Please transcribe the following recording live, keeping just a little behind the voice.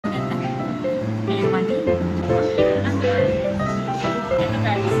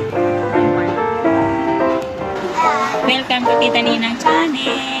Tita Ninang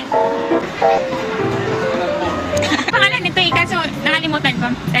Channel. Pangalan nito kaso nakalimutan ko.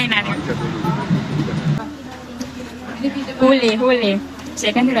 Tayo natin. Huli.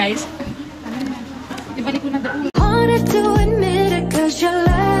 Second rice. Ibalik ko na doon.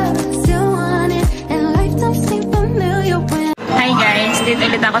 Hi guys, dito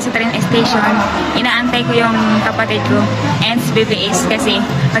ulit ako sa train station. Inaantay ko yung kapatid ko and BBS kasi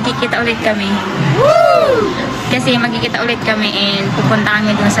magkikita ulit kami. And pupunta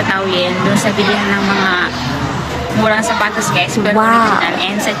kami dun sa Taoyuan, dun sa bilihan ng mga murang sapatos guys, super original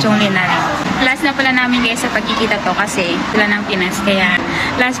and sa Chongli na rin. Last na pala namin guys sa pagkikita to kasi sila ng Pinas kaya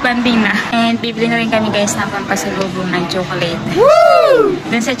last banding na. And bibili na rin kami guys ng pampasalubong ng chocolate.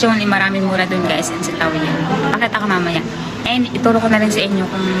 Dun sa Chongli maraming mura dun guys and sa Taoyuan. Pakita ko mamaya. And ituro ko na rin sa inyo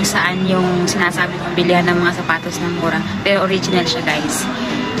kung saan yung sinasabi kong bilihan ng mga sapatos ng mura. Pero original siya guys.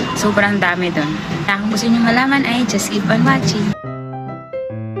 Sobrang dami dun. Kung gusto nyo malaman ay just keep on watching.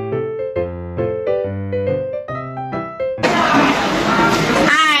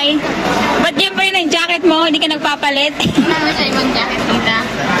 Ba't yan pa rin ang jacket mo? Hindi ka nagpapalit? Wala mo siya ibang jacket, tita.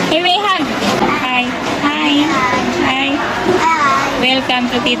 Hey, may hug! Hi! Welcome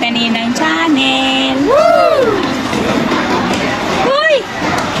to Tita Ninang Channel! Woo! Uy!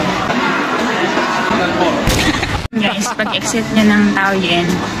 Guys, pag-exit nyo ng Taoyuan,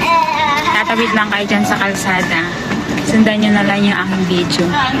 tatawid lang kayo dyan sa kalsada. Sundan nyo na lang yung aking video.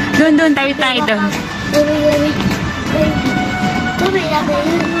 Doon, tawid tayo doon.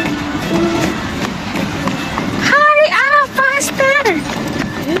 Hurry up, faster!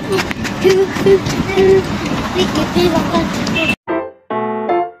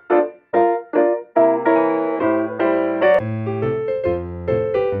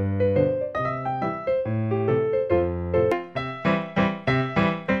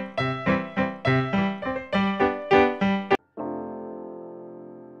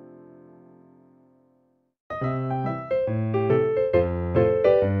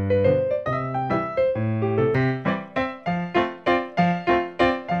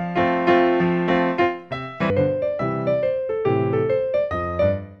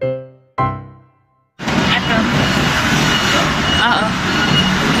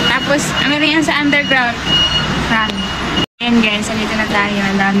 Tapos, meron yan sa underground. Ayan guys, salito na tayo.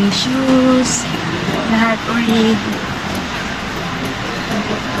 Ang daming shoes. Lahat ulit.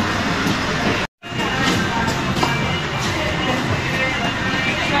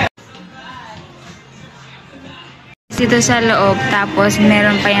 Dito sa loob. Tapos,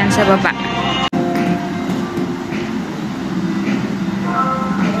 meron pa yan sa baba.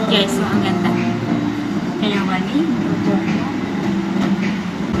 Guys, ang ganda. Kaya wali.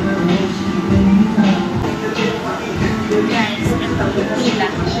 Guys, ito, tila.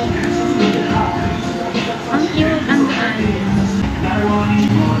 Ang cute, ang gaan.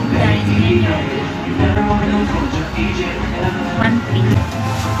 Guys, ninyo. 1-3.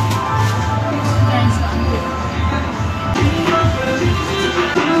 Guys, ang cute.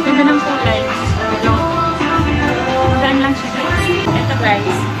 Ganda ng kulay. Gaan lang siya guys. Ito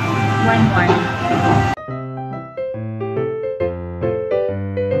guys, 1-1.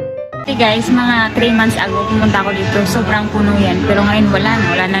 Guys, mga 3 months ago pumunta ako dito. Sobrang puno yan. Pero ngayon wala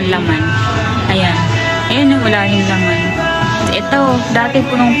nang laman. Ayan. Ayun yung wala yung laman. Ito, dati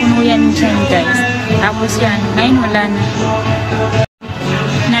punong-puno yan dyan guys. Tapos yan, ngayon wala na.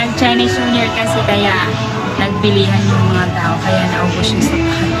 Nag-Chinese New Year kasi kaya nagbilihan yung mga tao. Kaya naubos yung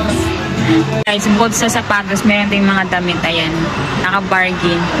sapatos. Guys, bukod sa sapatos, meron din mga damit. Ayan.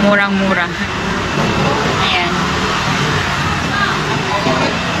 Naka-bargain. Murang-mura. Ayan.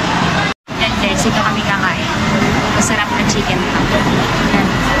 Guys, ito kami kakain. Masarap na chicken pa. Yan,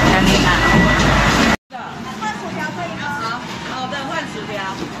 dami tao.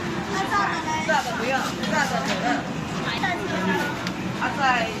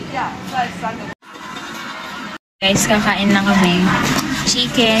 Guys, kakain na kami.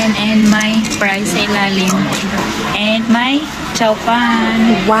 Chicken and my fries sa ilalim. And my chow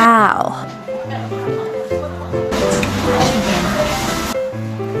pan. Wow!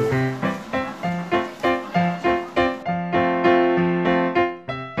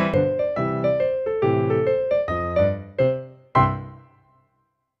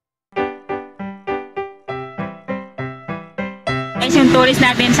 Yung tourist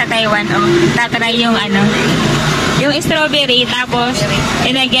natin sa Taiwan, tatry yung yung strawberry, tapos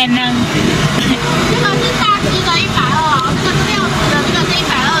ilagyan ng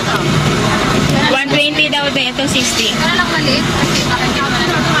 120 daw din, ito 60.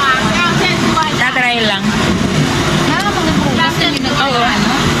 Tatry lang. Oo.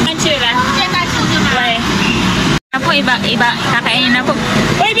 Mansura. Why? Ako iba, kakainin na po.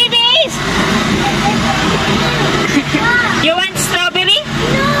 Uy, babies! You want strawberry?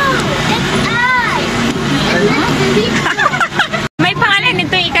 No, that's May pangalan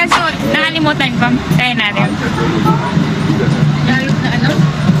nito ikaso, nakalimutan ko. Tayo natin. Lalot na ano?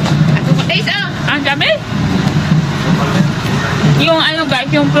 Ako ko taste Ang dami? Yung ano guys,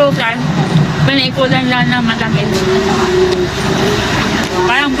 yung prutas, panikulan lang na matangin.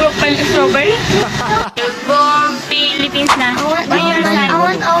 Parang broke pa yung strawberry. Buong Philippines na. I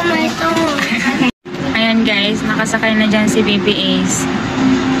want all my songs. Ayan guys, nakasakay na dyan si Baby Ace.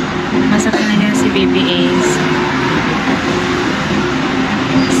 Nakasakay na dyan si Baby Ace.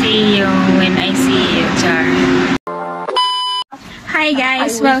 See you when I see you, Char. Hi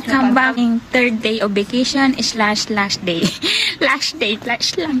guys, welcome back in third day of vacation / last day. Last day,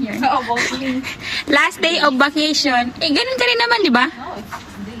 last lang yun. Last day of vacation. Eh, ganun ka rin naman, di ba?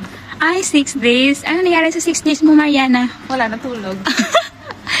 Ay, 6 days. Ano nangyari sa 6 days mo, Mariana? Wala, natulog.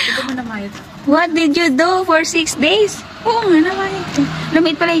 Ito mo na mayot. What did you do for 6 days? Oo nga, namayot.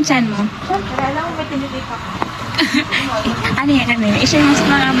 Lumit pala yung chan mo. Kaya lang may tinitik ako. Ano yan, ano yan? I-share mo sa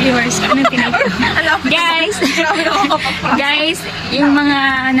mga viewers. Anong tinitip? Guys, guys, yung mga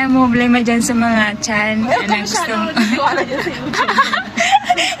problema dyan sa mga chan, na gusto mo. Wala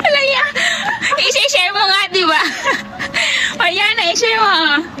yan. I-share mo nga, di ba? O yan, i-share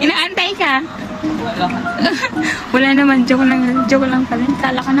mo. Inaantay ka. Wala naman, joke lang pala.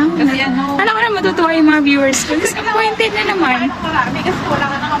 Kala ko na matutuwa yung mga viewers ko. Disappointed na naman. Marami kasi wala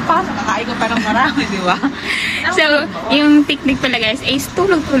ka nang pasok. Nakain ko parang marami, di ba? So, yung technique pala guys, is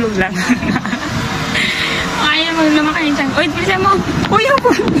tulog-tulog lang. Ayaw mo naman kayo dyan. Uy, bilisan mo! Uy, ako!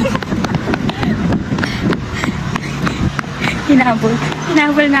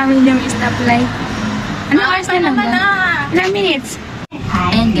 Hinabol namin yung stoplight. Ano oras na lang ba? Ilang minutes?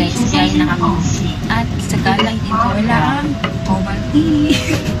 Ayan guys, biyahe na kami. At sa galay dito, wala ang poverty.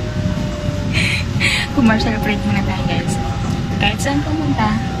 Commercial break muna tayo guys. Kahit saan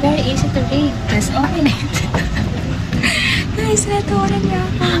pumunta, very easy to read. Just open it. Guys, natuwanan niya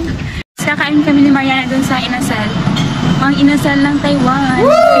ako. Sakain kami ni Mariana dun sa Inasal. Mang Inasal ng Taiwan.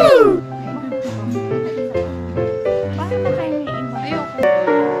 Woo!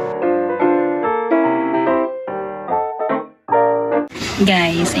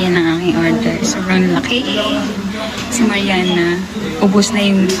 Guys, ayan ang aking order. Sobrang laki. Si Mariana, ubos na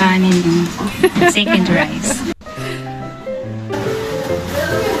yung kanin yung second rice.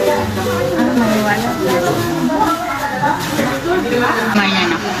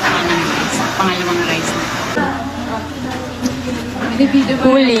 Mariana, pangalawang rice na.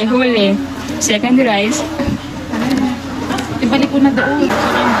 Huli. Second rice. Ibalik ko na doon.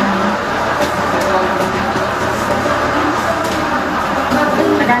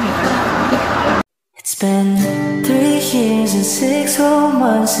 It's been 3 years and 6 whole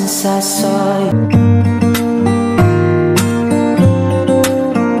months since I saw you.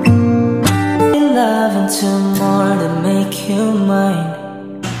 In love until more to make you mine.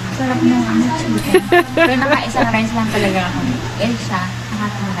 Sarap mo ano chicken. Pero naka-isang rice lang talaga ako. Isa,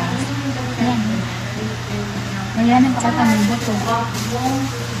 nakatang rice. Ayan. Ayan ang pakatamang buto.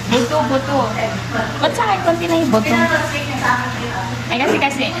 Buto. Ba't sa akin konti na yung buto? Ay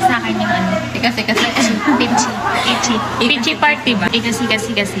kasi sa akin yung ano. Kasi Pichi party ba? Kasi.